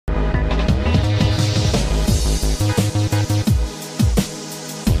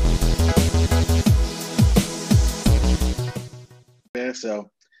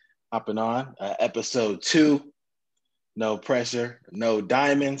So hopping on episode 2, no pressure, no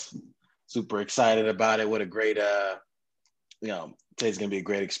diamonds. Super excited about it. What a great, today's going to be a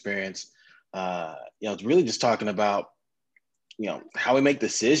great experience. It's really just talking about, how we make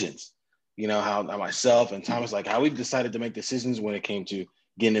decisions, how myself and Thomas, like how we decided to make decisions when it came to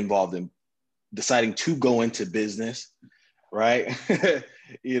getting involved in deciding to go into business, right?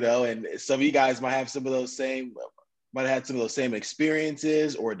 And some of you guys might have some of those same, might have had some of those same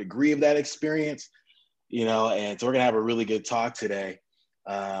experiences or a degree of that experience, and so we're gonna have a really good talk today.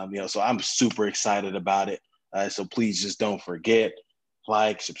 So I'm super excited about it. So please just don't forget,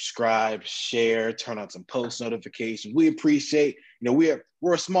 like, subscribe, share, turn on some post notifications. We appreciate,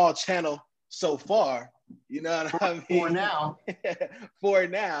 we're a small channel so far, you know what I mean? For now. For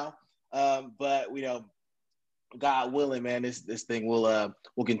now. But God willing, man, this thing will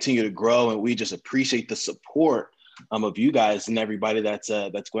continue to grow, and we just appreciate the support of you guys and everybody that's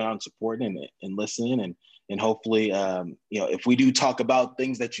going out and supporting and listening, and hopefully if we do talk about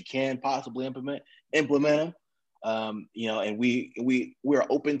things that you can possibly implement them, and we're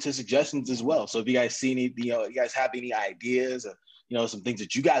open to suggestions as well. So if you guys see any, you guys have any ideas or some things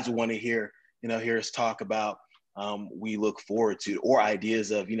that you guys want to hear us talk about, we look forward to, or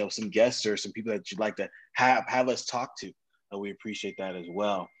ideas of some guests or some people that you'd like to have us talk to. We appreciate that as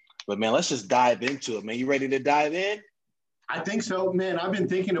well. But man, let's just dive into it, man. You ready to dive in? I think so, man. I've been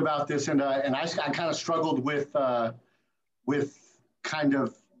thinking about this, and I kind of struggled with kind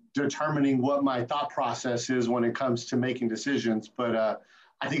of determining what my thought process is when it comes to making decisions. But I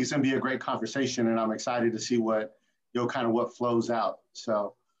think it's going to be a great conversation, and I'm excited to see what kind of what flows out.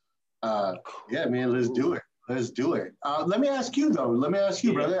 So yeah, man, let's do it. Let's do it. Let me ask you, though.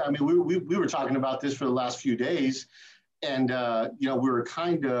 Brother. I mean, we were talking about this for the last few days, and we were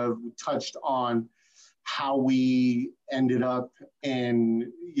kind of touched on how we ended up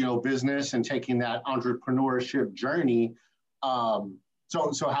in business and taking that entrepreneurship journey.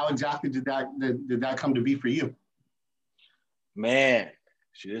 So how exactly did that come to be for you? Man,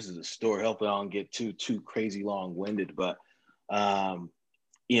 this is a story. Hopefully, I don't get too crazy long-winded, but it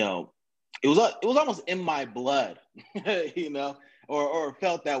was almost in my blood, or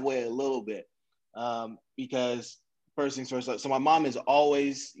felt that way a little bit, because first things first. So my mom is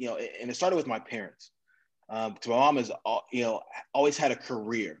always, and it started with my parents. So my mom is, always had a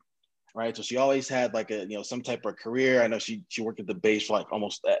career, right? So she always had like some type of career. I know she worked at the base for like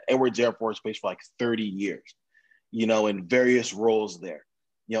almost Edwards Air Force Base for like 30 years, in various roles there,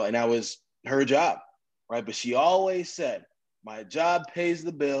 and that was her job, right? But she always said, my job pays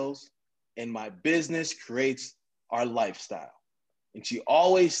the bills and my business creates our lifestyle. And she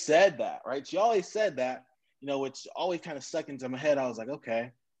always said that, right? She always said that, which always kind of stuck into my head. I was like,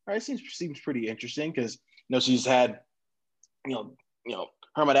 okay, all right, seems pretty interesting, because she's had, her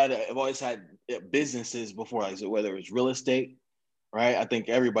and my dad have always had businesses before, like whether it's real estate, right? I think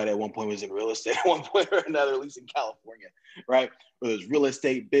everybody at one point was in real estate at one point or another, at least in California, right? Whether it's real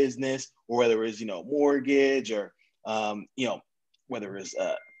estate business, or whether it's mortgage, or whether it's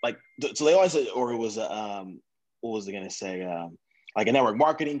so they always said, or it was what was I gonna say, like a network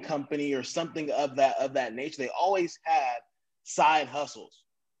marketing company or something of that nature. They always had side hustles,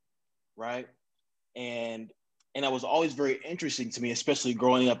 right? And that was always very interesting to me, especially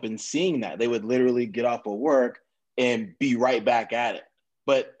growing up and seeing that they would literally get off of work and be right back at it.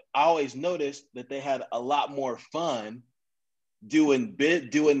 But I always noticed that they had a lot more fun doing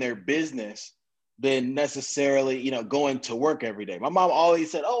their business than necessarily, going to work every day. My mom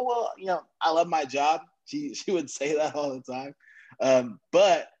always said, oh, well, I love my job. She would say that all the time.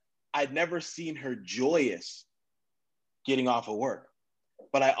 But I'd never seen her joyous getting off of work.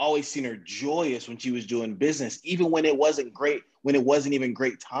 But I always seen her joyous when she was doing business, even when it wasn't great, when it wasn't even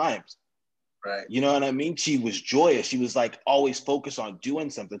great times. Right. You know what I mean? She was joyous. She was like always focused on doing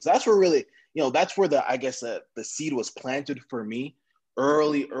something. So that's where really, that's where the seed was planted for me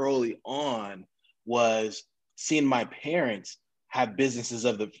early on, was seeing my parents have businesses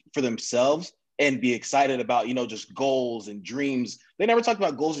for themselves and be excited about, just goals and dreams. They never talked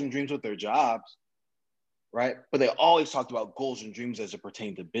about goals and dreams with their jobs, right? But they always talked about goals and dreams as it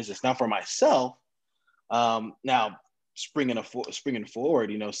pertained to business. Now for myself, now springing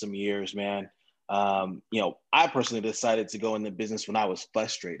forward, some years, man, I personally decided to go into business when I was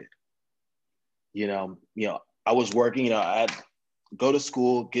frustrated. I was working, I'd go to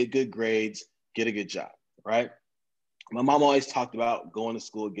school, get good grades, get a good job, right? My mom always talked about going to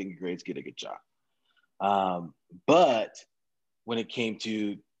school, getting grades, get a good job. But when it came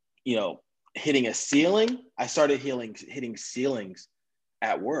to, hitting a ceiling, I started hitting ceilings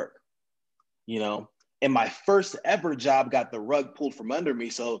at work, And my first ever job got the rug pulled from under me.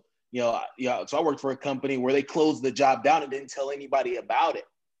 So, so I worked for a company where they closed the job down and didn't tell anybody about it.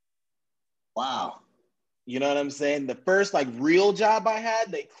 Wow. You know what I'm saying? The first like real job I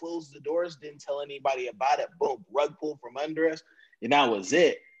had, they closed the doors, didn't tell anybody about it. Boom, rug pulled from under us. And that was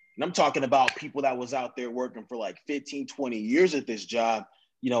it. And I'm talking about people that was out there working for like 15, 20 years at this job,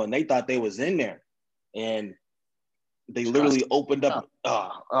 and they thought they was in there. And they literally opened up,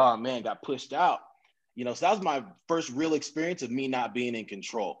 oh man, got pushed out. So that was my first real experience of me not being in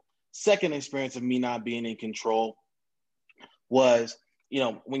control. Second experience of me not being in control was,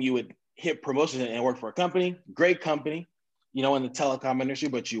 when you would hit promotion and work for a company, great company, in the telecom industry,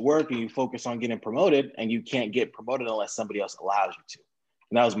 but you work and you focus on getting promoted and you can't get promoted unless somebody else allows you to.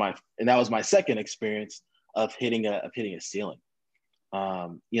 And that was my second experience of hitting a ceiling.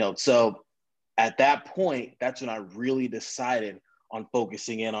 So at that point, that's when I really decided on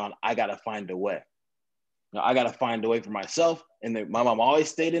focusing in on, I got to find a way. I got to find a way for myself. And then my mom always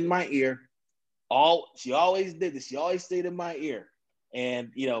stayed in my ear. She always did this. She always stayed in my ear.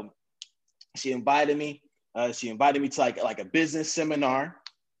 And, she invited me to like a business seminar,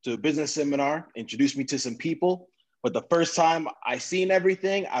 introduced me to some people. But the first time I seen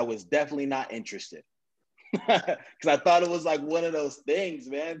everything, I was definitely not interested. Because I thought it was like one of those things,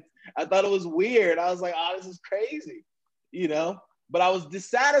 man. I thought it was weird. I was like, oh, this is crazy, but I was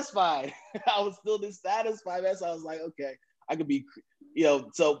dissatisfied. I was still dissatisfied. So I was like, okay, I could be,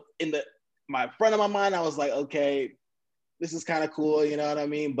 so in my front of my mind, I was like, okay, this is kind of cool, you know what I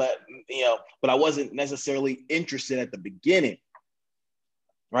mean? But, but I wasn't necessarily interested at the beginning,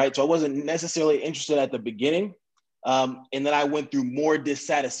 right? So I wasn't necessarily interested at the beginning. And then I went through more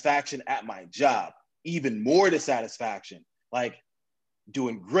dissatisfaction at my job, even more dissatisfaction, like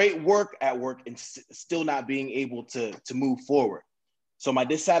doing great work at work and still not being able to move forward. So my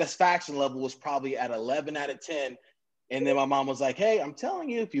dissatisfaction level was probably at 11 out of 10. And then my mom was like, hey, I'm telling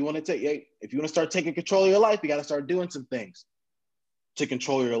you, if you want to start taking control of your life, you got to start doing some things to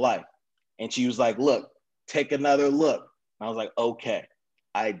control your life. And she was like, look, take another look. And I was like, okay,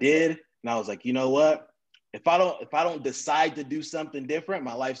 I did. And I was like, you know what? If I don't decide to do something different,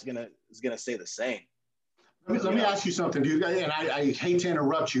 my life's gonna stay the same. Let me ask you something, dude. And I hate to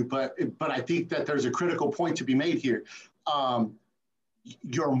interrupt you, but I think that there's a critical point to be made here.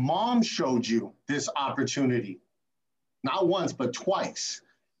 Your mom showed you this opportunity, not once, but twice.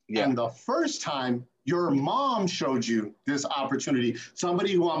 Yeah. And the first time, your mom showed you this opportunity,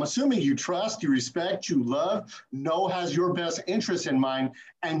 somebody who I'm assuming you trust, you respect, you love, has your best interest in mind,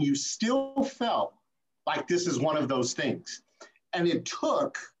 and you still felt like this is one of those things. And it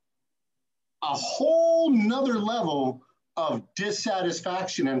took a whole nother level of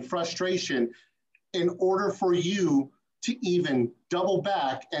dissatisfaction and frustration in order for you to even double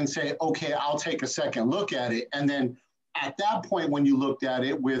back and say, okay, I'll take a second look at it. And then at that point, when you looked at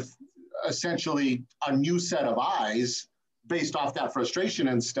it with essentially a new set of eyes based off that frustration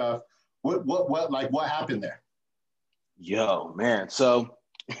and stuff, what happened there? Yo, man. So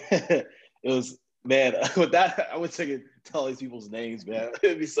it was, man, with that, I would tell all these people's names, man.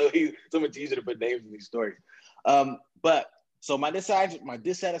 It'd be so much easier to put names in these stories. But so my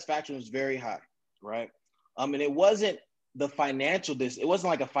dissatisfaction was very high, right? And it wasn't it wasn't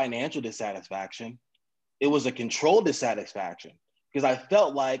like a financial dissatisfaction. It was a controlled dissatisfaction because I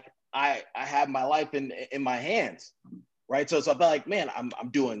felt like I had my life in my hands, right? So I felt like, man, I'm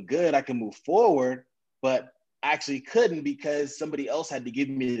doing good. I can move forward, but I actually couldn't because somebody else had to give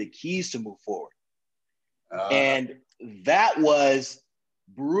me the keys to move forward. And that was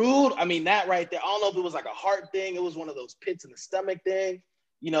brutal. I mean, that right there, I don't know if it was like a heart thing. It was one of those pits in the stomach thing,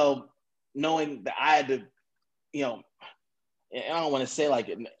 knowing that I had to, I don't want to say like,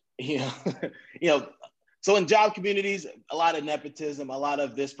 so in job communities, a lot of nepotism, a lot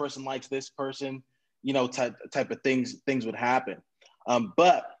of this person likes this person, type of things would happen.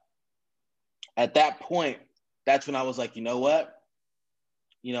 But at that point, that's when I was like, you know what?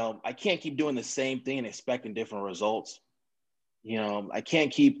 I can't keep doing the same thing and expecting different results. I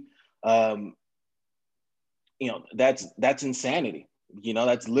can't keep, that's insanity.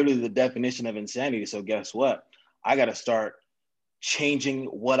 That's literally the definition of insanity. So guess what? I got to start changing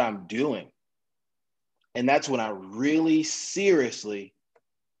what I'm doing. And that's when I really seriously,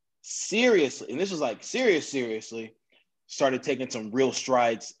 and this was like seriously, started taking some real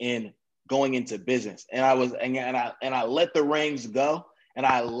strides in going into business. And I let the reins go and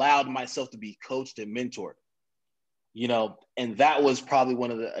I allowed myself to be coached and mentored, and that was probably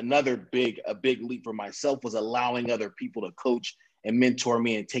another big leap for myself was allowing other people to coach and mentor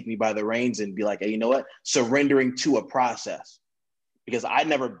me and take me by the reins and be like, hey, you know what? Surrendering to a process. because I'd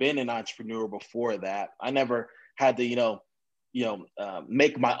never been an entrepreneur before that. I never had to,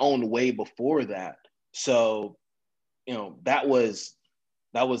 make my own way before that. So, that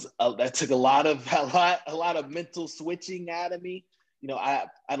took a lot of mental switching out of me. I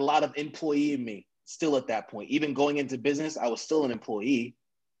had a lot of employee in me still at that point. Even going into business, I was still an employee,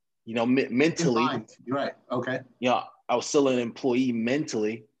 mentally. You're right. Okay. I was still an employee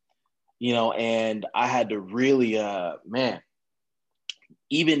mentally, and I had to really,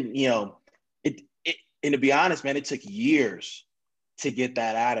 and to be honest, man, it took years to get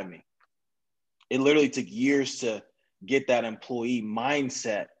that out of me. It literally took years to get that employee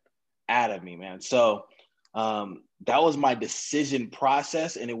mindset out of me, man. So that was my decision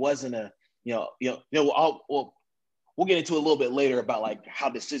process, and it wasn't we'll get into a little bit later about like how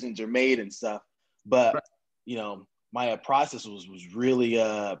decisions are made and stuff. But my process was really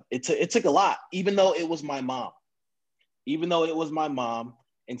it took a lot, even though it was my mom.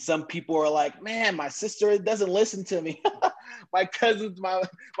 And some people are like, man, my sister doesn't listen to me. My cousins, my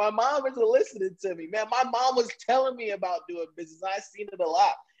mom isn't listening to me. Man, my mom was telling me about doing business. I've seen it a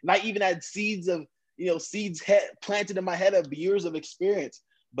lot. And I even had seeds planted in my head of years of experience.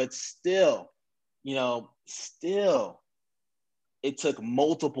 But still, it took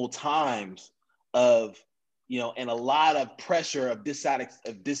multiple times of, and a lot of pressure of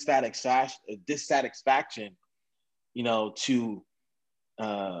dissatisfaction,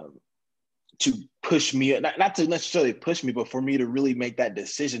 to push me, not to necessarily push me, but for me to really make that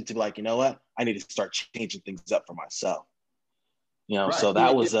decision to be like, you know what, I need to start changing things up for myself. Right. So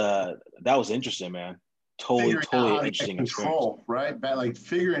that was interesting, man. Totally interesting control, experience. Right? Like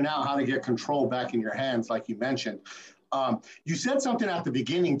figuring out how to get control back in your hands, like you mentioned. You said something at the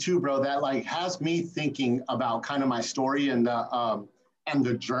beginning too, bro, that like has me thinking about kind of my story and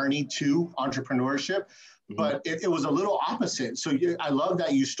the journey to entrepreneurship. But it was a little opposite. So I love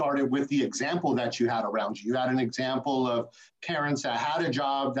that you started with the example that you had around you. You had an example of parents that had a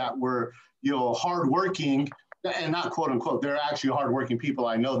job that were, hardworking, and not quote unquote, they're actually hardworking people.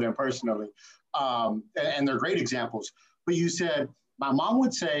 I know them personally, and they're great examples. But you said, my mom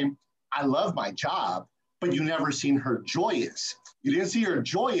would say, I love my job, but you never seen her joyous. You didn't see her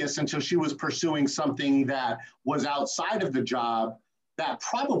joyous until she was pursuing something that was outside of the job that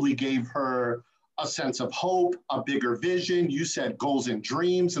probably gave her a sense of hope, a bigger vision. You said goals and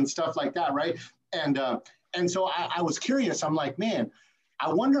dreams and stuff like that, right? And so I was curious. I'm like, man,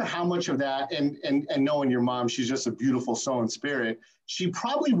 I wonder how much of that, and knowing your mom, she's just a beautiful soul and spirit. She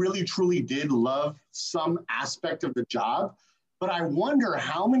probably really, truly did love some aspect of the job. But I wonder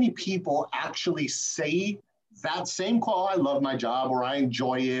how many people actually say that same quote, I love my job, or I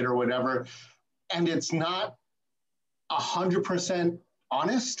enjoy it, or whatever. And it's not 100%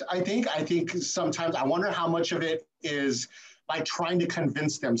 honest, I think sometimes I wonder how much of it is like trying to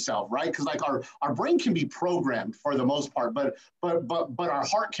convince themselves, right? Because like our brain can be programmed for the most part, but our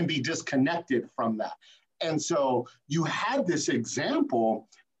heart can be disconnected from that. And so you had this example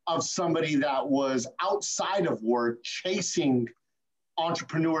of somebody that was outside of work chasing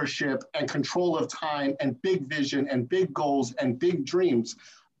entrepreneurship and control of time and big vision and big goals and big dreams.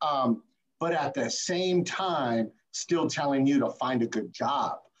 But at the same time, still telling you to find a good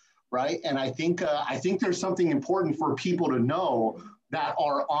job, right? And I think there's something important for people to know that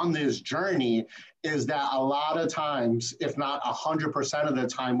are on this journey is that a lot of times, if not 100% of the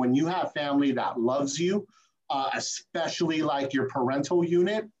time, when you have family that loves you, especially like your parental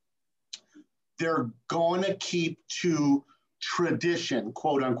unit, they're going to keep to tradition,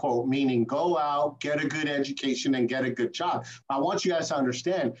 quote unquote, meaning go out, get a good education and get a good job. I want you guys to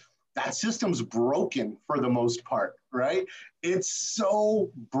understand that system's broken for the most part, right? It's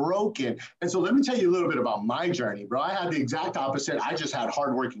so broken. And so let me tell you a little bit about my journey, bro. I had the exact opposite. I just had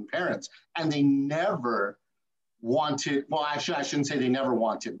hardworking parents, and they never wanted, well, actually, I shouldn't say they never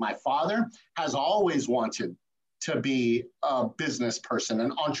wanted. My father has always wanted to be a business person,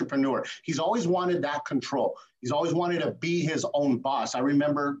 an entrepreneur. He's always wanted that control. He's always wanted to be his own boss. I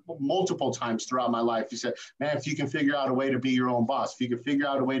remember multiple times throughout my life, he said, man, if you can figure out a way to be your own boss, if you can figure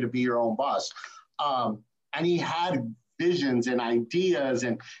out a way to be your own boss. And he had visions and ideas,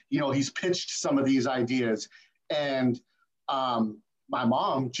 and, he's pitched some of these ideas. And my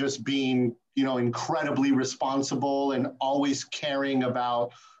mom just being, incredibly responsible and always caring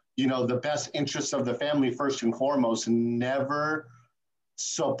about, the best interests of the family first and foremost, and never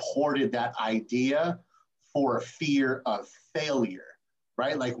supported that idea for fear of failure,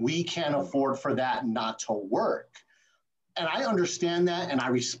 right? Like we can't afford for that not to work. And I understand that and I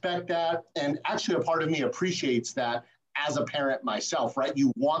respect that. And actually a part of me appreciates that as a parent myself, right?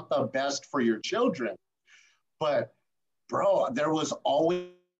 You want the best for your children, but bro, there was always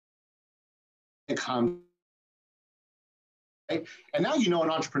a right? And now, in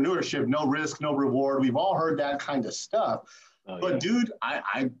entrepreneurship, no risk, no reward. We've all heard that kind of stuff. Oh, but yeah. Dude,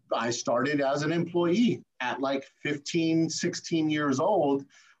 I started as an employee at like 15, 16 years old,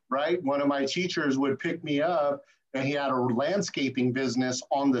 right? One of my teachers would pick me up, and he had a landscaping business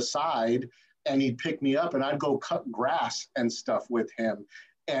on the side, and he'd pick me up and I'd go cut grass and stuff with him.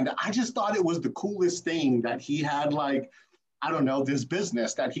 And I just thought it was the coolest thing that he had, like, I don't know, this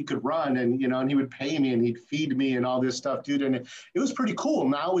business that he could run, and, and he would pay me and he'd feed me and all this stuff, dude. And it was pretty cool.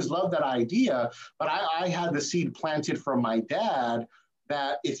 And I always loved that idea, but I had the seed planted from my dad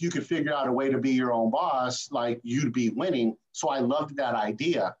that if you could figure out a way to be your own boss, like, you'd be winning. So I loved that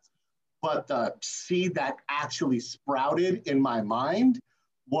idea. But the seed that actually sprouted in my mind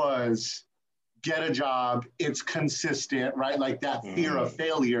was get a job. It's consistent, right? Like that fear of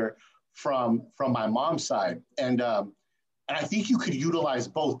failure from my mom's side. And I think you could utilize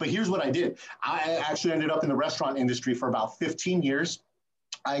both. But here's what I did. I actually ended up in the restaurant industry for about 15 years.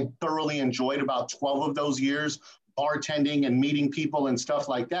 I thoroughly enjoyed about 12 of those years, bartending and meeting people and stuff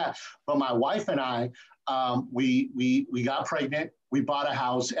like that. But my wife and I, we got pregnant, we bought a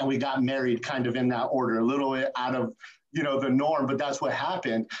house, and we got married kind of in that order, a little bit out of, the norm, but that's what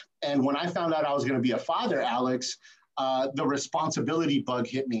happened. And when I found out I was going to be a father, Alex, the responsibility bug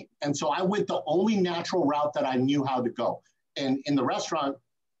hit me. And so I went the only natural route that I knew how to go. And in the restaurant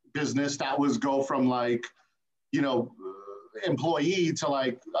business, that was go from like, employee to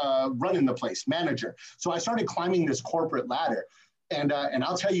like running the place, manager. So I started climbing this corporate ladder. And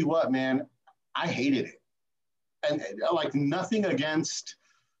I'll tell you what, man, I hated it. And like nothing against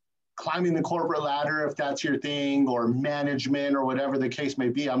climbing the corporate ladder, if that's your thing, or management or whatever the case may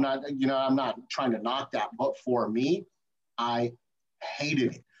be. I'm not trying to knock that, but for me, I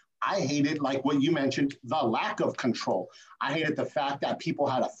hated it. I hated, like what you mentioned, the lack of control. I hated the fact that people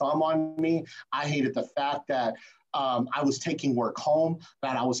had a thumb on me. I hated the fact that I was taking work home,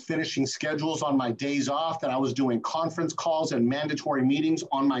 that I was finishing schedules on my days off, that I was doing conference calls and mandatory meetings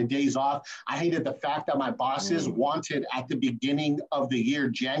on my days off. I hated the fact that my bosses wanted at the beginning of the year,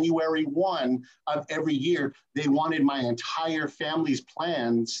 January 1 of every year, they wanted my entire family's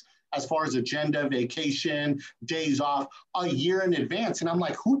plans as far as agenda, vacation, days off, a year in advance. And I'm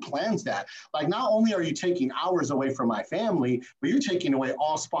like, who plans that? Like, not only are you taking hours away from my family, but you're taking away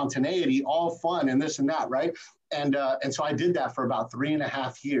all spontaneity, all fun, and this and that, right? And so I did that for about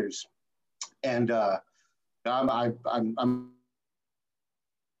 3.5 years. And I'm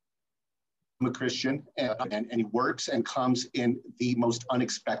a Christian, and he works and comes in the most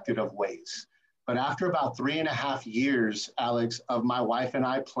unexpected of ways. But after about 3.5 years, Alex, of my wife and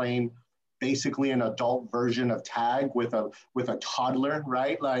I playing basically an adult version of tag with a toddler,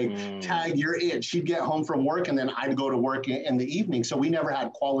 right? Like tag, you're it. She'd get home from work and then I'd go to work in the evening. So we never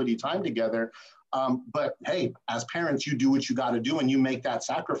had quality time together. But hey, as parents, you do what you got to do and you make that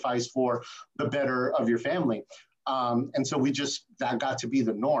sacrifice for the better of your family. And so that got to be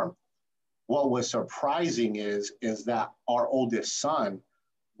the norm. What was surprising is that our oldest son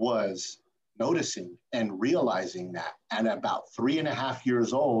was noticing and realizing that. And at about 3.5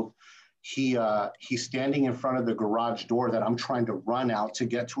 years old, he's standing in front of the garage door that I'm trying to run out to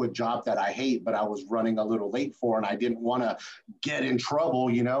get to a job that I hate, but I was running a little late for, and I didn't want to get in trouble,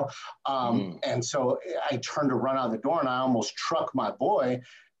 And so I turned to run out the door and I almost truck my boy.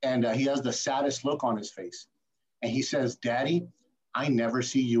 And he has the saddest look on his face. And he says, "Daddy, I never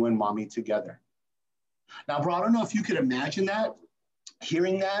see you and mommy together." Now, bro, I don't know if you could imagine that,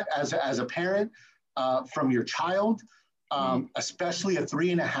 hearing that as a parent from your child, especially a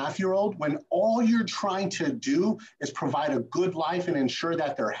 3.5-year-old, when all you're trying to do is provide a good life and ensure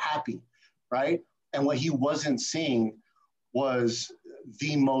that they're happy, right? And what he wasn't seeing was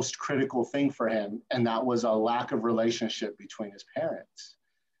the most critical thing for him, and that was a lack of relationship between his parents.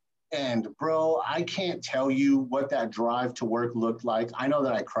 And bro, I can't tell you what that drive to work looked like. I know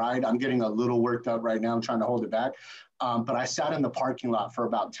that I cried. I'm getting a little worked up right now. I'm trying to hold it back. But I sat in the parking lot for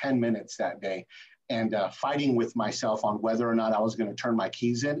about 10 minutes that day and fighting with myself on whether or not I was going to turn my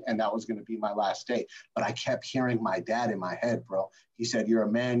keys in, and that was going to be my last day. But I kept hearing my dad in my head, bro. He said, "You're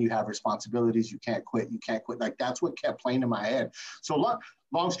a man, you have responsibilities, you can't quit, you can't quit." Like, that's what kept playing in my head. So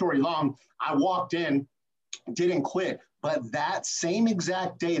long story long, I walked in, didn't quit. But that same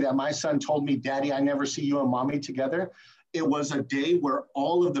exact day that my son told me, "Daddy, I never see you and mommy together," it was a day where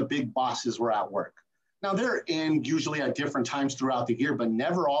all of the big bosses were at work. Now, they're in usually at different times throughout the year, but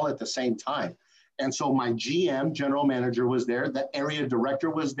never all at the same time. And so my GM, general manager, was there. The area director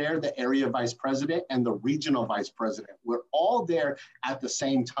was there. The area vice president and the regional vice president were all there at the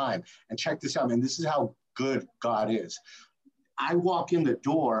same time. And check this out, man. This is how good God is. I walk in the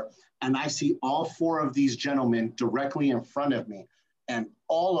door and I see all four of these gentlemen directly in front of me. And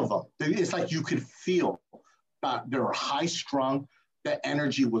all of them, it's like you could feel they were high strung. The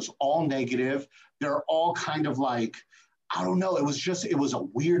energy was all negative. They're all kind of like, I don't know. It was a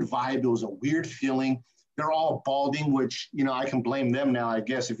weird vibe. It was a weird feeling. They're all balding, which, I can blame them now, I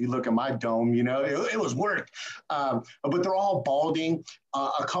guess, if you look at my dome, it was work. But they're all balding.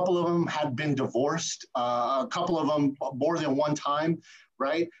 A couple of them had been divorced, a couple of them more than one time,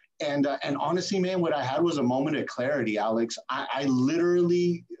 right? And honestly, man, what I had was a moment of clarity, Alex. I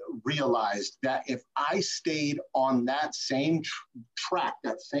literally realized that if I stayed on that same track,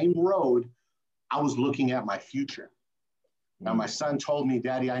 that same road, I was looking at my future. Now, my son told me,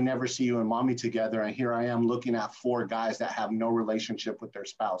 Daddy, I never see you and Mommy together. And here I am looking at four guys that have no relationship with their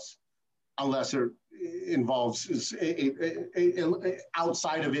spouse, unless it involves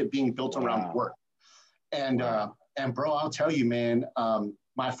outside of it being built around work. And bro, I'll tell you, man,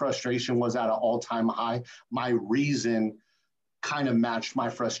 my frustration was at an all-time high. My reason kind of matched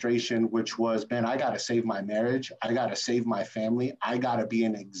my frustration, which was, man, I got to save my marriage. I got to save my family. I got to be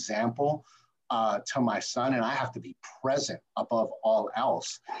an example to my son, and I have to be present above all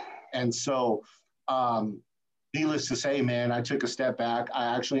else. And so, needless to say, man, I took a step back.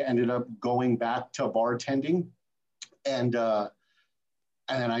 I actually ended up going back to bartending, and then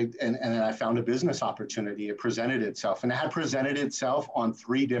I found a business opportunity. It presented itself, and it had presented itself on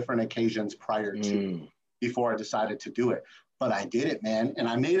 3 different occasions prior to before I decided to do it. But I did it, man. And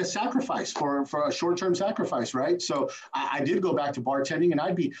I made a sacrifice for a short-term sacrifice, right? So I did go back to bartending, and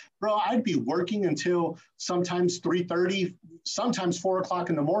I'd be working until sometimes 3:30, sometimes 4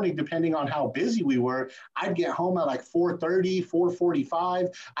 o'clock in the morning, depending on how busy we were. I'd get home at like 4:30, 4:45.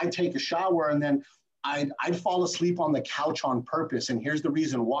 I'd take a shower, and then I'd fall asleep on the couch on purpose. And here's the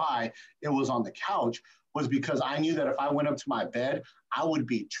reason why it was on the couch, was because I knew that if I went up to my bed, I would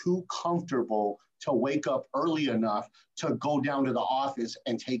be too comfortable to wake up early enough to go down to the office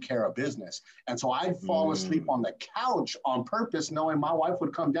and take care of business. And so I'd fall asleep on the couch on purpose, knowing my wife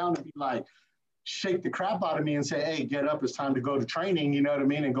would come down and be like, shake the crap out of me and say, hey, get up, it's time to go to training, you know what I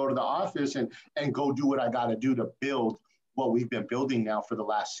mean? And go to the office and go do what I got to do to build what we've been building now for the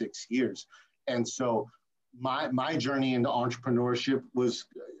last 6 years. And so my journey into entrepreneurship was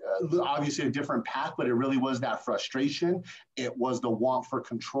obviously a different path, but it really was that frustration. It was the want for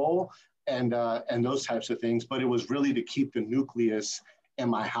control and those types of things. But it was really to keep the nucleus in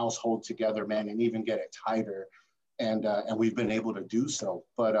my household together, man, and even get it tighter. And we've been able to do so.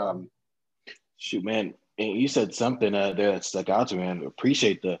 But shoot, man, and you said something there that stuck out to me, man.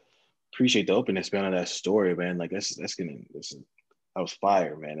 Appreciate the openness, man, on that story, man. Like that was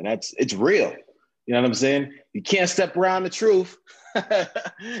fire, man. And it's real. You know what I'm saying? You can't step around the truth.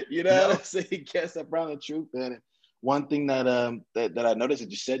 You know what I'm saying? You can't step around the truth, man. One thing that I noticed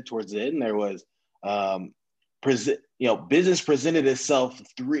that you said towards the end there was, business presented itself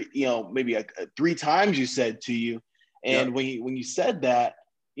 3 times, you said to you. And when you said that,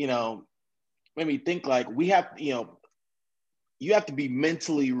 made me think like you have to be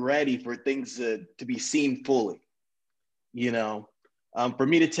mentally ready for things to be seen fully, for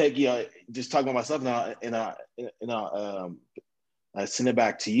me to take, just talking about myself now, I send it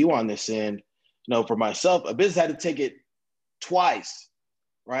back to you on this end. For myself, a business had to take it twice,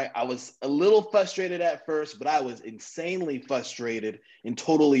 right? I was a little frustrated at first, but I was insanely frustrated and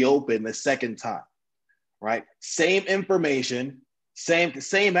totally open the second time, right? Same information,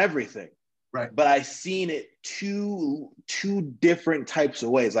 same everything, right? But I seen it two different types of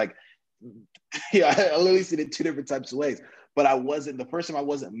ways. Like, I literally seen it 2 different types of ways. But the first time I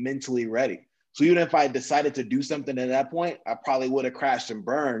wasn't mentally ready. So even if I decided to do something at that point, I probably would have crashed and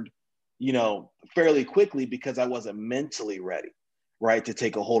burned, fairly quickly because I wasn't mentally ready, right, to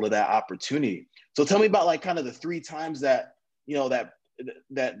take a hold of that opportunity. So tell me about like kind of the 3 times that,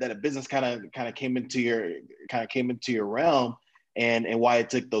 that a business kind of came into your realm, and why it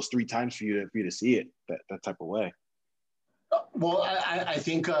took those 3 times for you to see it that type of way. Well, I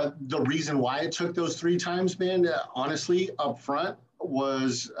think the reason why it took those 3 times, man, honestly, up front,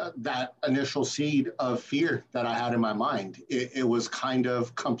 was that initial seed of fear that I had in my mind. It was kind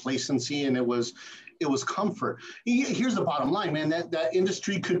of complacency, and it was comfort. Here's the bottom line, man, that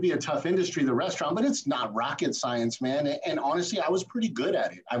industry could be a tough industry, the restaurant, but it's not rocket science, man. And honestly, I was pretty good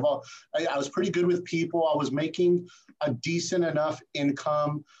at it. I was pretty good with people. I was making a decent enough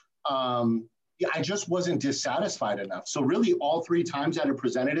income. I just wasn't dissatisfied enough. So really all 3 times that it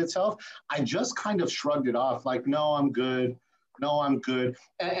presented itself, I just kind of shrugged it off like, no, I'm good. no, I'm good.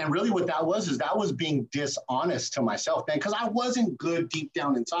 And really what that was is that was being dishonest to myself, man, because I wasn't good deep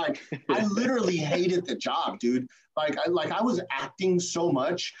down inside. I literally hated the job, dude. I was acting so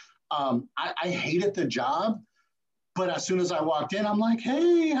much. I hated the job. But as soon as I walked in, I'm like,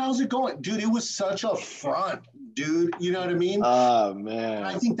 hey, how's it going? Dude, it was such a front, dude. You know what I mean? Oh, And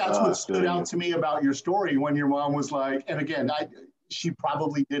I man. think that's Oh, what I stood feel out you. to me about your story when your mom was like, and again, she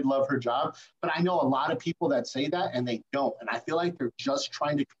probably did love her job, but I know a lot of people that say that and they don't. And I feel like they're just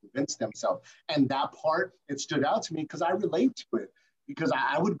trying to convince themselves. And that part, it stood out to me because I relate to it. Because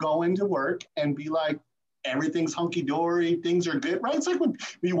I would go into work and be like, everything's hunky-dory, things are good, right? It's like when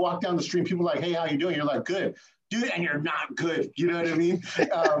you walk down the street, people are like, hey, how you doing? You're like, good. Dude, and you're not good. You know what I mean?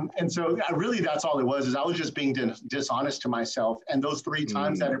 And so really that's all it was, is I was just being dishonest to myself. And those 3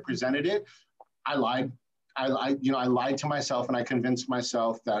 times that it presented it, I lied. I lied to myself and I convinced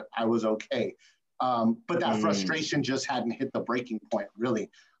myself that I was okay. But that frustration just hadn't hit the breaking point, really.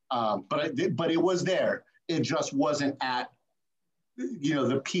 But it was there. It just wasn't at,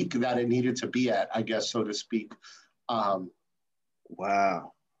 the peak that it needed to be at, I guess, so to speak.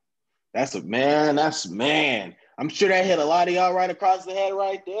 Wow. That's man. I'm sure that hit a lot of y'all right across the head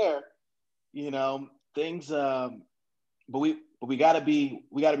right there. Things but we gotta be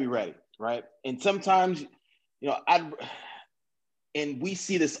ready, right? And sometimes, and we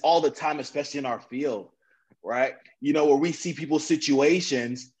see this all the time, especially in our field, right? Where we see people's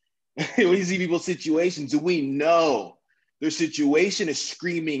situations, and we know their situation is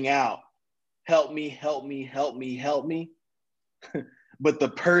screaming out, help me, help me, help me, help me. But the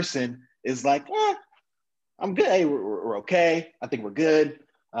person is like, I'm good. Hey, we're okay. I think we're good.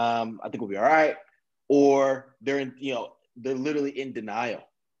 I think we'll be all right. Or they're literally in denial,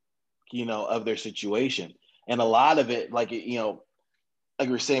 of their situation. And a lot of it, like we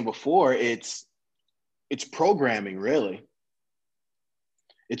were saying before, it's programming, really.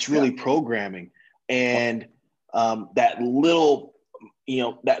 It's really programming. And that little,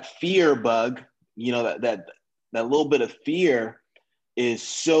 that fear bug, that little bit of fear is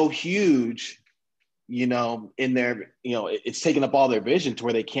so huge, in their, it's taking up all their vision to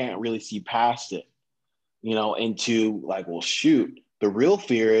where they can't really see past it, into like, well, shoot, the real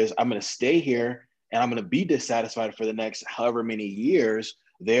fear is I'm going to stay here and I'm going to be dissatisfied for the next however many years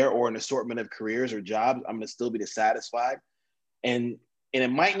there, or an assortment of careers or jobs. I'm going to still be dissatisfied. And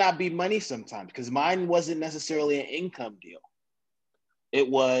it might not be money sometimes, because mine wasn't necessarily an income deal. It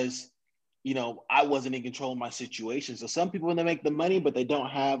was, I wasn't in control of my situation. So some people, when they make the money, but they don't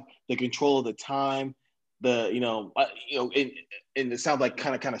have the control of the time, and it sounds like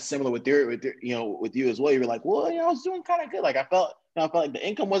kind of similar with you as well. You're like, well, I was doing kind of good. Like I felt like the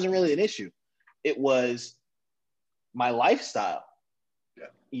income wasn't really an issue. It was my lifestyle,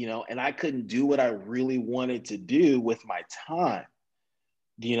 and I couldn't do what I really wanted to do with my time,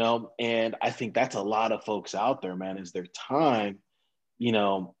 and I think that's a lot of folks out there, man, is their time,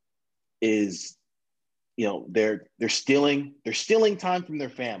 is, they're stealing time from their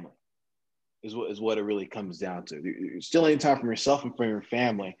family, is what it really comes down to. You're stealing time from yourself and from your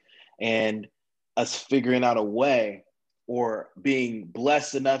family, and us figuring out a way, or being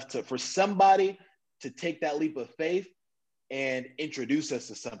blessed enough for somebody to take that leap of faith and introduce us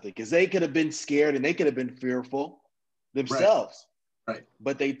to something, because they could have been scared and they could have been fearful themselves. Right.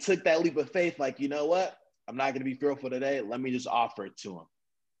 But they took that leap of faith, like, you know what? I'm not going to be fearful today. Let me just offer it to them.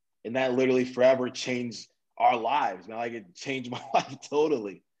 And that literally forever changed our lives, man. Like, it changed my life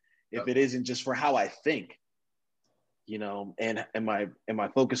totally. If it isn't just for how I think, and my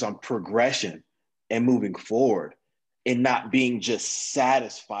focus on progression and moving forward, and not being just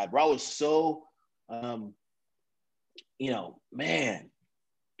satisfied. Bro, I was so, man, I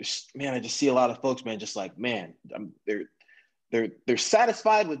just see a lot of folks, man, just like, man, they're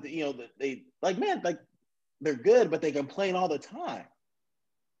satisfied with, they like, man, like they're good, but they complain all the time.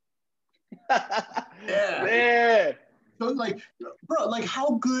 Yeah. Man. So like, bro, like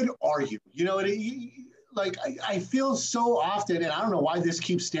how good are you? I feel so often, and I don't know why this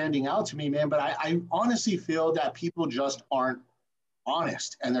keeps standing out to me, man, but I honestly feel that people just aren't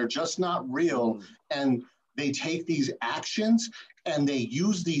honest, and they're just not real. And they take these actions and they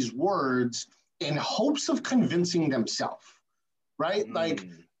use these words in hopes of convincing themselves, right? Like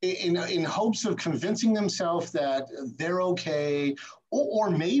in hopes of convincing themselves that they're okay, or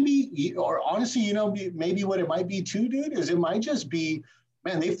maybe, or honestly, maybe what it might be too, dude, is it might just be,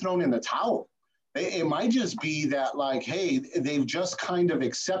 man, they've thrown in the towel. It might just be that, like, hey, they've just kind of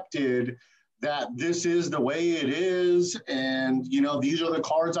accepted that this is the way it is, and these are the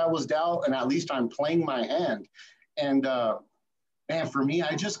cards I was dealt, and at least I'm playing my hand. And And for me,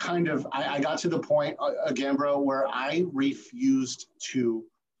 I just kind of, I got to the point, again, bro, where I refused to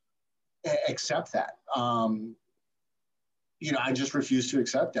accept that. I just refused to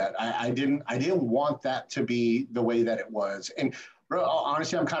accept that. I didn't want that to be the way that it was. And bro,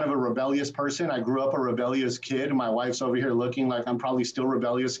 honestly, I'm kind of a rebellious person. I grew up a rebellious kid. And my wife's over here looking like I'm probably still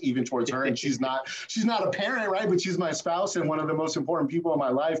rebellious even towards her. And she's not a parent, right? But she's my spouse and one of the most important people in my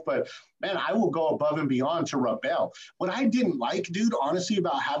life. But man, I will go above and beyond to rebel. What I didn't like, dude, honestly,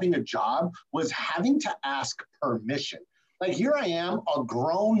 about having a job was having to ask permission. Like here I am, a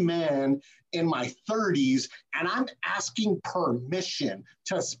grown man in my 30s, and I'm asking permission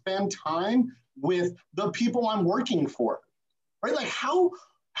to spend time with the people I'm working for, right? Like how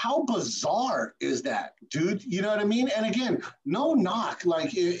bizarre is that, dude? You know what I mean? And again, no knock.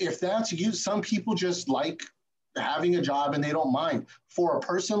 Like if that's you, some people just like having a job and they don't mind. For a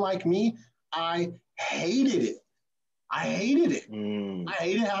person like me, I hated it. I hated it. I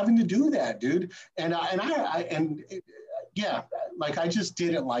hated having to do that, dude. Yeah, like I just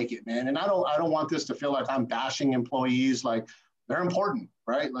didn't like it, man. And I don't want this to feel like I'm bashing employees. Like they're important,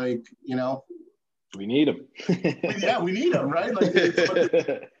 right? Like, we need them. we need them, right? Like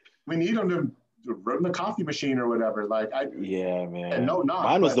we need them to run the coffee machine or whatever. Yeah, man. And no,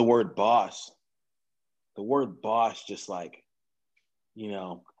 mine was the word boss. The word boss, just like,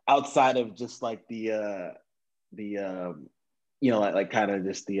 outside of just like the like kind of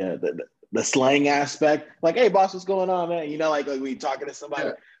just the slang aspect, like, hey boss, what's going on, man? Like when you're talking to somebody,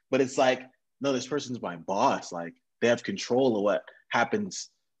 yeah. But it's like, no, this person's my boss. Like they have control of what happens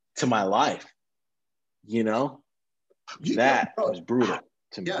to my life. That was brutal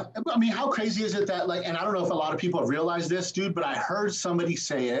to me. Yeah, I mean, how crazy is it that, like, and I don't know if a lot of people have realized this, dude, but I heard somebody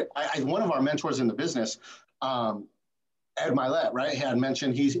say it. One of our mentors in the business, Ed Milet, right, had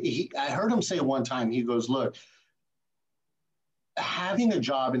mentioned I heard him say one time, he goes, look, having a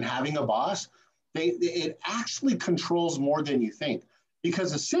job and having a boss, it actually controls more than you think,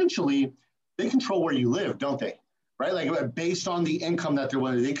 because essentially they control where you live, don't they? Right? Like based on the income that they're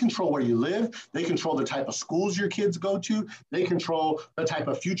willing, they control where you live. They control the type of schools your kids go to. They control the type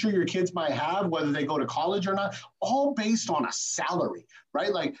of future your kids might have, whether they go to college or not, all based on a salary,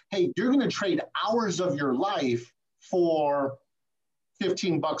 right? Like, hey, you're going to trade hours of your life for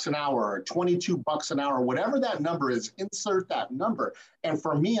 $15 an hour or $22 an hour, whatever that number is, insert that number. And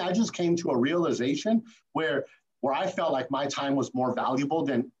for me, I just came to a realization where I felt like my time was more valuable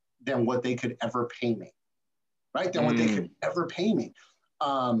than what they could ever pay me. Right? Than what they could ever pay me.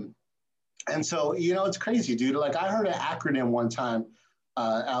 And so, it's crazy, dude. Like I heard an acronym one time,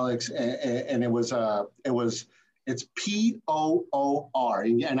 Alex, and it's POOR.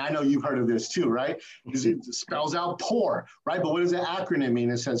 And I know you've heard of this too, right? It spells out poor, right? But what does the acronym mean?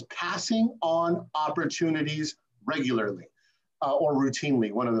 It says passing on opportunities regularly or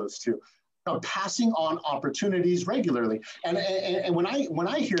routinely, one of those two. Passing on opportunities regularly. And when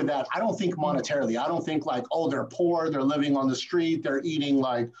I hear that, I don't think monetarily. I don't think like, oh, they're poor, they're living on the street, they're eating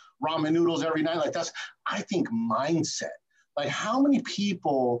like ramen noodles every night. Like I think mindset. Like how many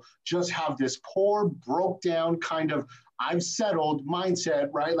people just have this poor, broke down kind of, I've settled mindset,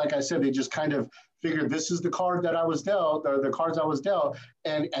 right? Like I said, they just kind of figured this is the card that I was dealt, or the cards I was dealt,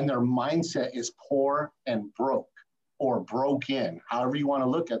 and their mindset is poor and broke or broken, however you want to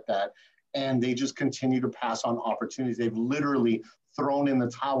look at that. And they just continue to pass on opportunities. They've literally thrown in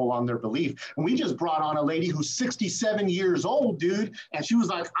the towel on their belief. And we just brought on a lady who's 67 years old, dude. And she was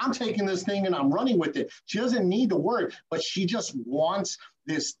like, I'm taking this thing and I'm running with it. She doesn't need to work, but she just wants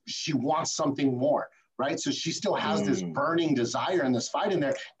this. She wants something more, right? So she still has this burning desire and this fight in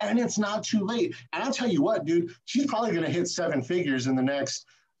there. And it's not too late. And I'll tell you what, dude, she's probably going to hit 7 figures in the next,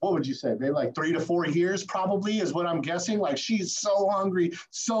 what would you say, maybe like 3 to 4 years probably is what I'm guessing. Like she's so hungry,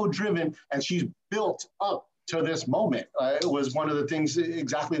 so driven, and she's built up to this moment. It was one of the things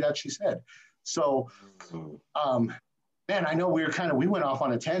exactly that she said. So, man, I know we went off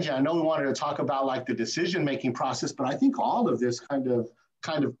on a tangent. I know we wanted to talk about like the decision-making process, but I think all of this kind of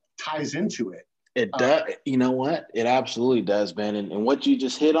ties into it. It does. You know what? It absolutely does, man. And what you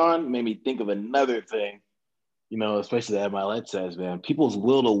just hit on made me think of another thing. Especially that Milet says, man, people's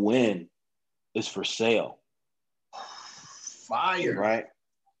will to win is for sale. Fire. Right?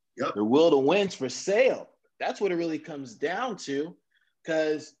 Yep. Their will to win's for sale. That's what it really comes down to.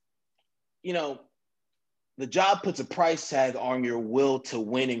 Because, the job puts a price tag on your will to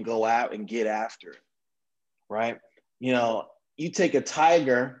win and go out and get after it. Right? You take a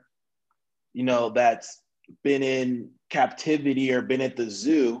tiger, that's been in captivity or been at the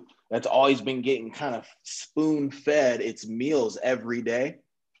zoo, that's always been getting kind of spoon-fed its meals every day,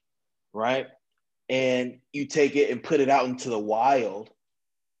 right? and you take it and put it out into the wild,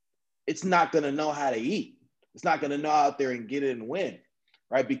 it's not going to know how to eat. It's not going to know out there and get it and win,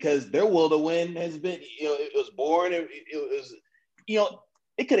 right? Because their will to win has been, it was born, it was,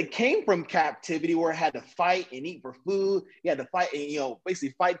 it could have came from captivity where it had to fight and eat for food. You had to fight and,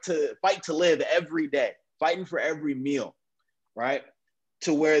 basically fight to live every day, fighting for every meal, right?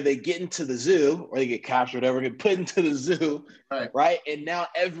 To where they get into the zoo or they get captured, whatever, get put into the zoo, right? And now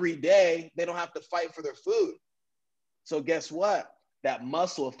every day they don't have to fight for their food. So guess what? That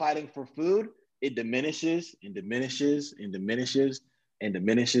muscle of fighting for food, it diminishes and diminishes and diminishes and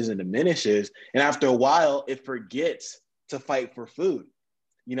diminishes and diminishes. And after a while, it forgets to fight for food.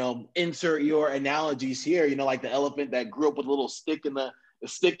 Insert your analogies here, like the elephant that grew up with a little stick in the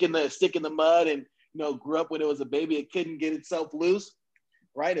mud and, grew up when it was a baby, it couldn't get itself loose.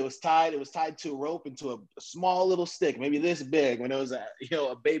 Right, it was tied to a rope and to a small little stick, maybe this big. When it was a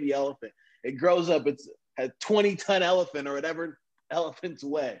baby elephant, it grows up. It's a 20-ton elephant or whatever elephants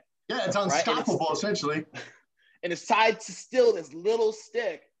weigh. Yeah, it's unstoppable, right? Essentially. And it's tied to still this little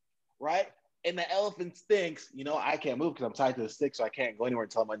stick, right? And the elephant thinks, I can't move because I'm tied to the stick, so I can't go anywhere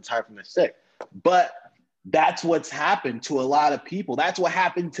until I'm untied from the stick. But that's what's happened to a lot of people. That's what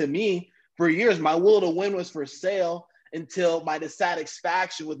happened to me for years. My will to win was for sale, until my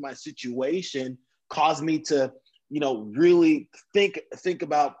dissatisfaction with my situation caused me to, really think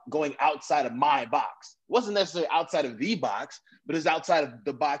about going outside of my box. It wasn't necessarily outside of the box, but it's outside of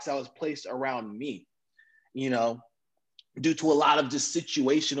the box that was placed around me, due to a lot of just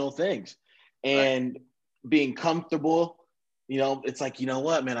situational things. And being comfortable, it's like,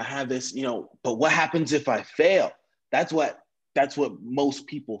 what, man, I have this, but what happens if I fail? That's what most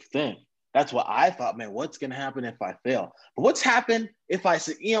people think. That's what I thought, man, what's going to happen if I fail? But what's happened if I,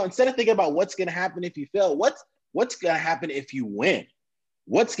 instead of thinking about what's going to happen if you fail, what's going to happen if you win?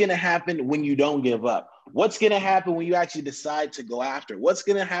 What's going to happen when you don't give up? What's going to happen when you actually decide to go after? What's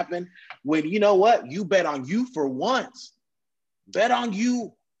going to happen when, you bet on you for once? Bet on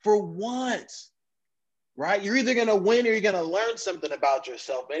you for once, right? You're either going to win or you're going to learn something about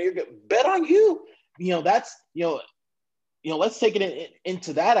yourself, man. You're going to bet on you. That's, let's take it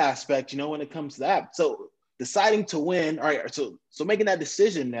into that aspect, when it comes to that. So deciding to win, all right, so making that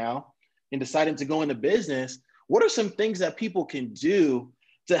decision now and deciding to go into business, what are some things that people can do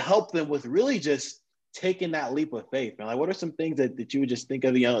to help them with really just taking that leap of faith? Man? Like, what are some things that you would just think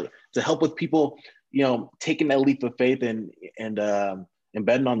of, to help with people, taking that leap of faith and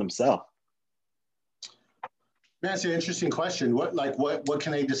betting on themselves? That's an interesting question. What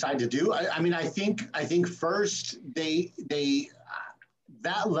can they decide to do? I think first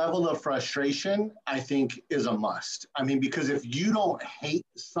that level of frustration, I think, is a must. Because if you don't hate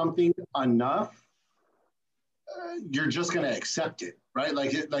something enough, you're just going to accept it, right?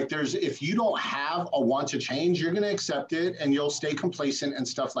 If you don't have a want to change, you're going to accept it and you'll stay complacent and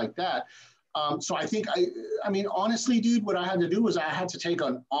stuff like that. So I think, honestly, dude, what I had to do was I had to take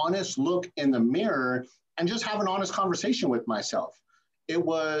an honest look in the mirror and just have an honest conversation with myself. It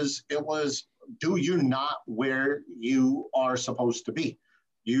was, do you not where you are supposed to be?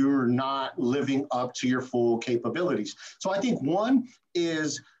 You're not living up to your full capabilities. So I think one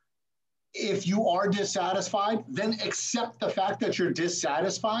is, if you are dissatisfied, then accept the fact that you're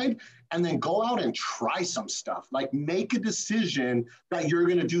dissatisfied and then go out and try some stuff. Make a decision that you're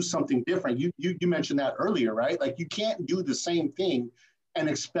going to do something different. You mentioned that earlier, right? You can't do the same thing and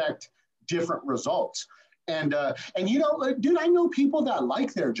expect different results. And dude, I know people that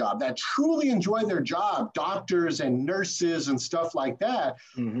like their job, that truly enjoy their job, doctors and nurses and stuff like that.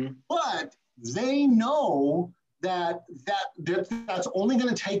 Mm-hmm. But they know that's only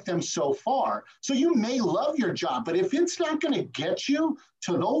going to take them so far. So you may love your job, but if it's not going to get you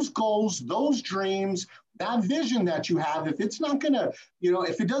to those goals, those dreams, that vision that you have, if it's not going to,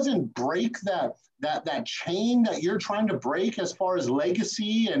 if it doesn't break that chain that you're trying to break as far as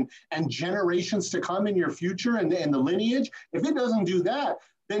legacy and generations to come in your future and the lineage, if it doesn't do that,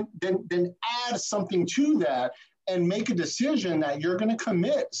 then add something to that and make a decision that you're going to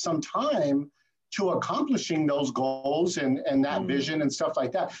commit some time to accomplishing those goals and that vision and stuff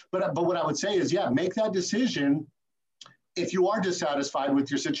like that. But what I would say is, make that decision. If you are dissatisfied with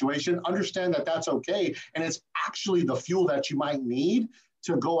your situation, understand that that's okay. And it's actually the fuel that you might need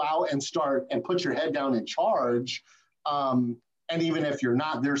to go out and start and put your head down and charge. And even if you're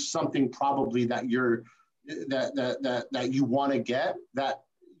not, there's something probably that that you want to get that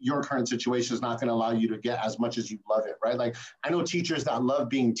your current situation is not going to allow you to get as much as you love it, right? I know teachers that love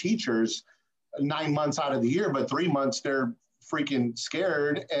being teachers 9 months out of the year, but 3 months they're freaking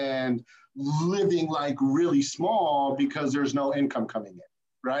scared and living really small because there's no income coming in.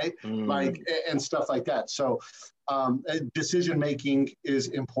 right? Like, and stuff like that. So decision making is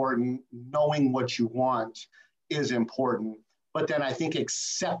important. Knowing what you want is important. But then I think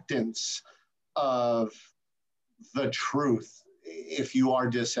acceptance of the truth, if you are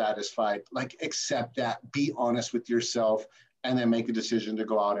dissatisfied, like accept that, be honest with yourself, and then make a decision to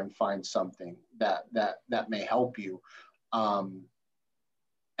go out and find something that may help you. And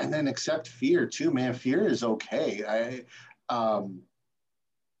then accept fear too, man. Fear is okay.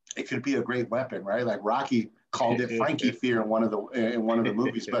 It could be a great weapon, right? Like Rocky called it Frankie fear in one of the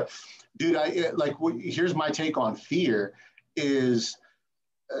movies. But dude, here's my take on fear: is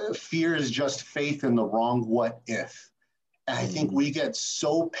fear is just faith in the wrong what if. And I think we get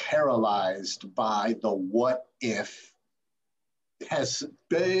so paralyzed by the what if, has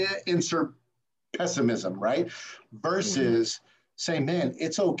insert pessimism, right? Versus saying, man,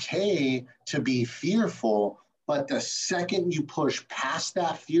 it's okay to be fearful, but the second you push past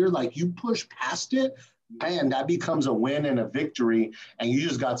that fear, like you push past it, man, that becomes a win and a victory, and you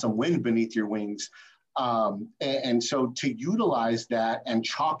just got some wind beneath your wings. And so to utilize that and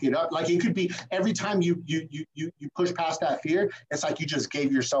chalk it up, like it could be every time you push past that fear, it's like you just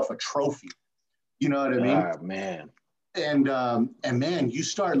gave yourself a trophy. You know what I mean? Man. And man, you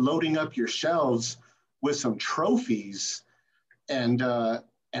start loading up your shelves with some trophies, and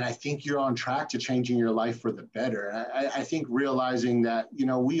I think you're on track to changing your life for the better. I think realizing that, you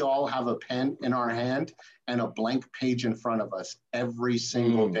know, we all have a pen in our hand and a blank page in front of us every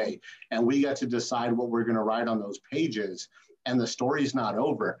single day. And we get to decide what we're going to write on those pages. And the story's not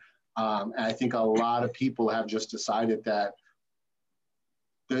over. And I think a lot of people have just decided that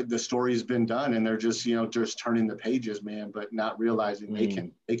the story's been done, and they're just, you know, just turning the pages, man, but not realizing they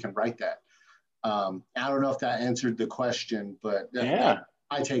can write that. I don't know if that answered the question, but that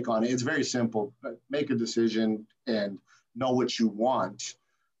I take on it. It's very simple. Make a decision and know what you want,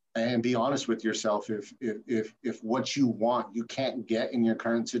 and be honest with yourself. If what you want you can't get in your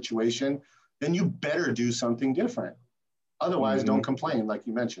current situation, then you better do something different. Otherwise, don't complain, like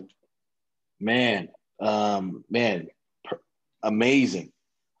you mentioned. Man, amazing.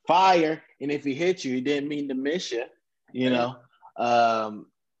 Fire. And if he hit you, he didn't mean to miss you, you know.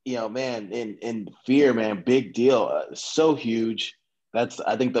 Man, and fear, man, big deal. So huge.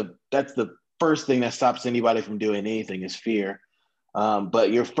 I think that's the first thing that stops anybody from doing anything is fear.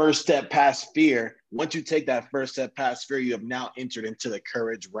 But your first step past fear, once you take that first step past fear, you have now entered into the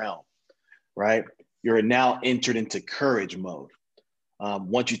courage realm, right? You're now entered into courage mode.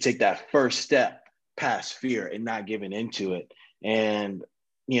 Once you take that first step past fear and not giving into it. And,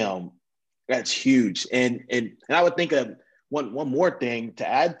 you know, that's huge. And I would think of one more thing to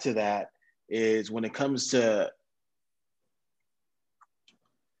add to that is when it comes to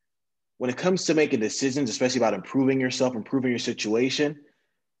making decisions, especially about improving yourself, improving your situation,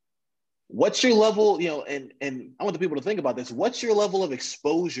 what's your level, you know, and I want the people to think about this. What's your level of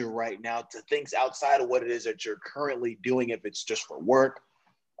exposure right now to things outside of what it is that you're currently doing, if it's just for work,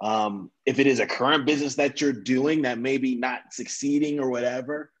 if it is a current business that you're doing that may be not succeeding or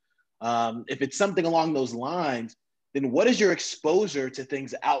whatever, if it's something along those lines, then what is your exposure to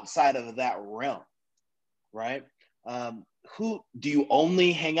things outside of that realm, right? Who do you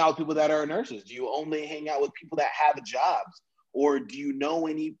only hang out with people that are nurses? Do you only hang out with people that have jobs? Or do you know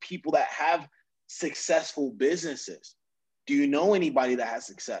any people that have successful businesses? Do you know anybody that has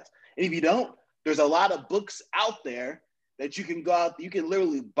success? And if you don't, there's a lot of books out there that you can go out, you can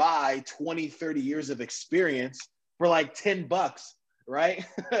literally buy 20, 30 years of experience for like $10, right?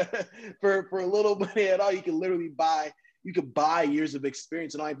 for a little money at all, you can literally buy years of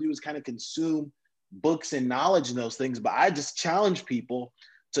experience, and all I do is kind of consume books and knowledge and those things. But I just challenge people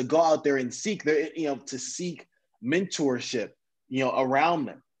to go out there and seek seek mentorship, you know, around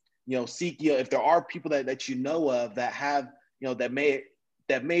them, you know, seek, you know, if there are people that you know of that have, you know, that may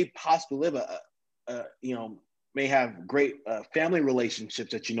possibly live may have great family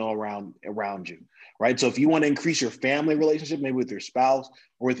relationships that you know around you, right? So if you want to increase your family relationship, maybe with your spouse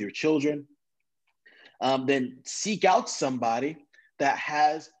or with your children, then seek out somebody that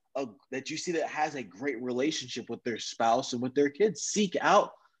has a great relationship with their spouse and with their kids. Seek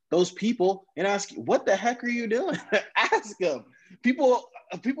out those people and ask, what the heck are you doing? Ask them. People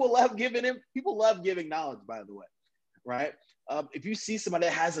love giving knowledge, by the way, right? If you see somebody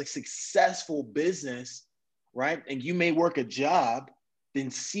that has a successful business, right, and you may work a job,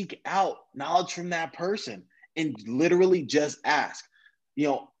 then seek out knowledge from that person and literally just ask. You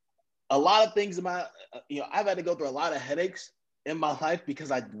know, a lot of things about, I've had to go through a lot of headaches in my life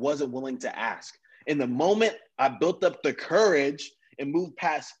because I wasn't willing to ask. In the moment I built up the courage and moved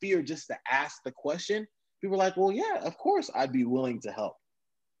past fear just to ask the question, people were like, well, yeah, of course I'd be willing to help.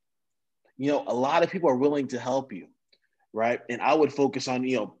 a lot of people are willing to help you, right? And I would focus on,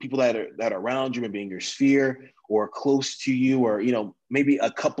 people that are around you, maybe in your sphere or close to you, or, maybe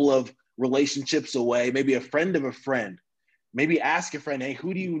a couple of relationships away, maybe a friend of a friend. Maybe ask a friend, hey,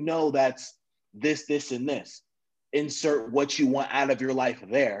 who do you know that's this, and this? Insert what you want out of your life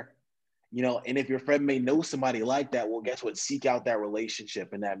there, and if your friend may know somebody like that, well, guess what? Seek out that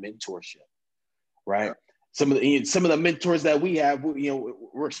relationship and that mentorship, right? Yeah. Some of the mentors that we have,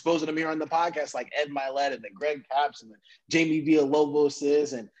 we're exposing them here on the podcast, like Ed Milet and the Greg Caps and the Jamie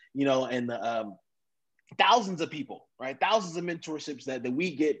Villalobos and the thousands of people, right? Thousands of mentorships that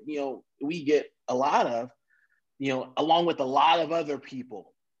we get, we get a lot of, along with a lot of other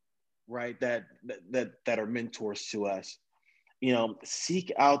people, right? That are mentors to us.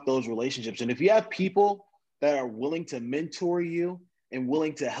 Seek out those relationships. And if you have people that are willing to mentor you and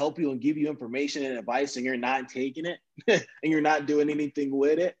willing to help you and give you information and advice, and you're not taking it and you're not doing anything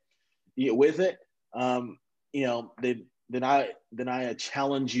with it, then I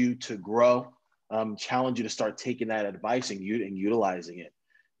challenge you to grow, challenge you to start taking that advice and utilizing it.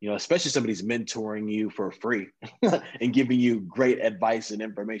 Especially somebody's mentoring you for free and giving you great advice and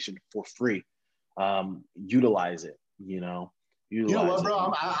information for free. Utilize it, You know what,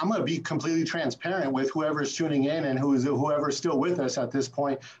 bro? I'm going to be completely transparent with whoever's tuning in and whoever's still with us at this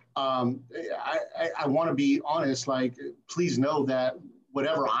point. I want to be honest. Like, please know that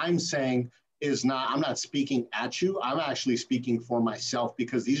whatever I'm saying is not, I'm not speaking at you. I'm actually speaking for myself,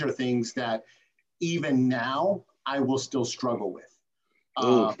 because these are things that even now I will still struggle with.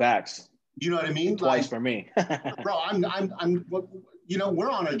 Facts. You know what I mean? Twice for me. Bro,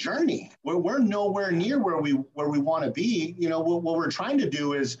 we're on a journey. We're nowhere near where we want to be. What we're trying to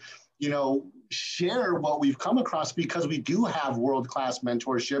do is, share what we've come across, because we do have world-class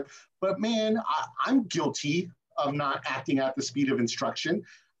mentorship. But man, I'm guilty of not acting at the speed of instruction.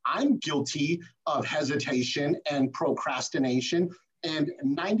 I'm guilty of hesitation and procrastination. And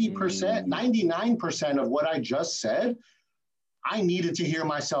 90%, 99% of what I just said, I needed to hear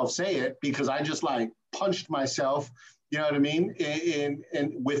myself say it, because I just punched myself, you know what I mean, in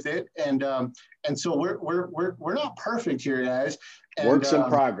with it. And so we're not perfect here, guys. And, works in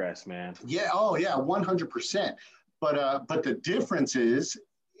progress, man. Yeah. Oh yeah. 100%. But the difference is,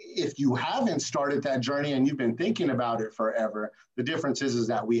 if you haven't started that journey and you've been thinking about it forever, the difference is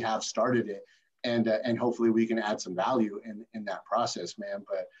that we have started it, and hopefully we can add some value in that process, man.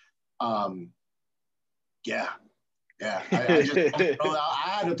 But yeah. I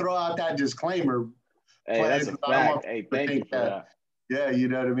had to throw out that disclaimer. Hey, that's a fact. Hey, thank you for that. Yeah, you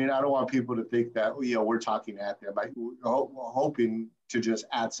know what I mean? I don't want people to think that, we're talking at them. We're hoping to just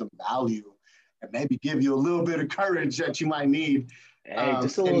add some value and maybe give you a little bit of courage that you might need. Hey,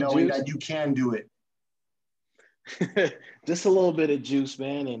 just a little knowing juice. That you can do it. Just a little bit of juice,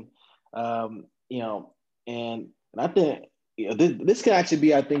 man. And, and I think, this could actually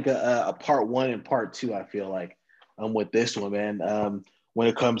be, I think, a part 1 and part 2, I feel like. With this one, man, when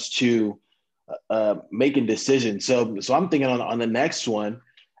it comes to making decisions. So I'm thinking on the next one,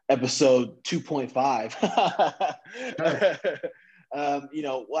 episode 2.5,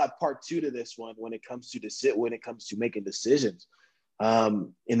 we'll have part 2 to this one when it comes to making decisions.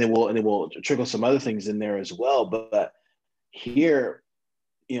 And then we'll trickle some other things in there as well. But here,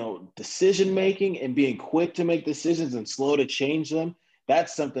 decision making and being quick to make decisions and slow to change them,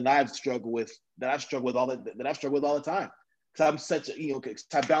 that's something I've struggled with all the time. Because I'm such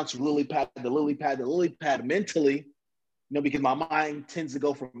I bounce from lily pad to lily pad mentally, because my mind tends to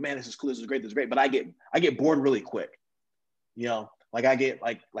go from, man, this is cool, this is great, but I get bored really quick. I get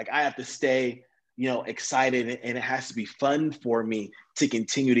I have to stay, excited, and it has to be fun for me to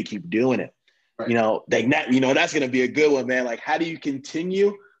continue to keep doing it. Right. That's going to be a good one, man. Like, how do you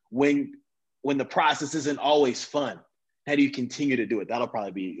continue when the process isn't always fun? How do you continue to do it? That'll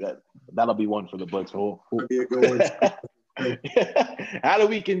be one for the books. That'll be a good one. How do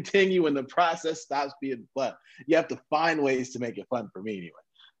we continue when the process stops being fun? You have to find ways to make it fun, for me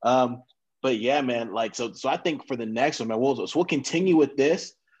anyway. But yeah, man, so I think for the next one, man, we'll continue with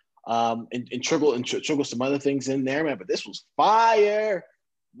this, and trickle some other things in there, man. But this was fire,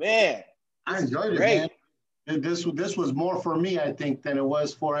 man. I enjoyed it, man. This was more for me, I think, than it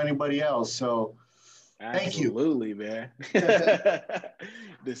was for anybody else. So thank you. Absolutely, man.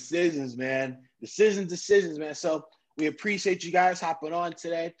 Decisions, man. Decisions, man. So we appreciate you guys hopping on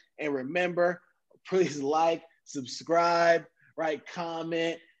today. And remember, please subscribe,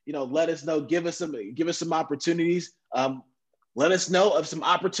 comment, let us know, give us some opportunities. Let us know of some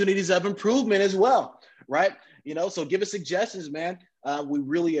opportunities of improvement as well, right? So give us suggestions, man. We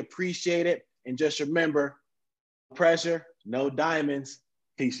really appreciate it. And just remember, pressure, no diamonds.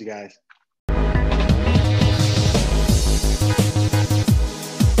 Peace, you guys.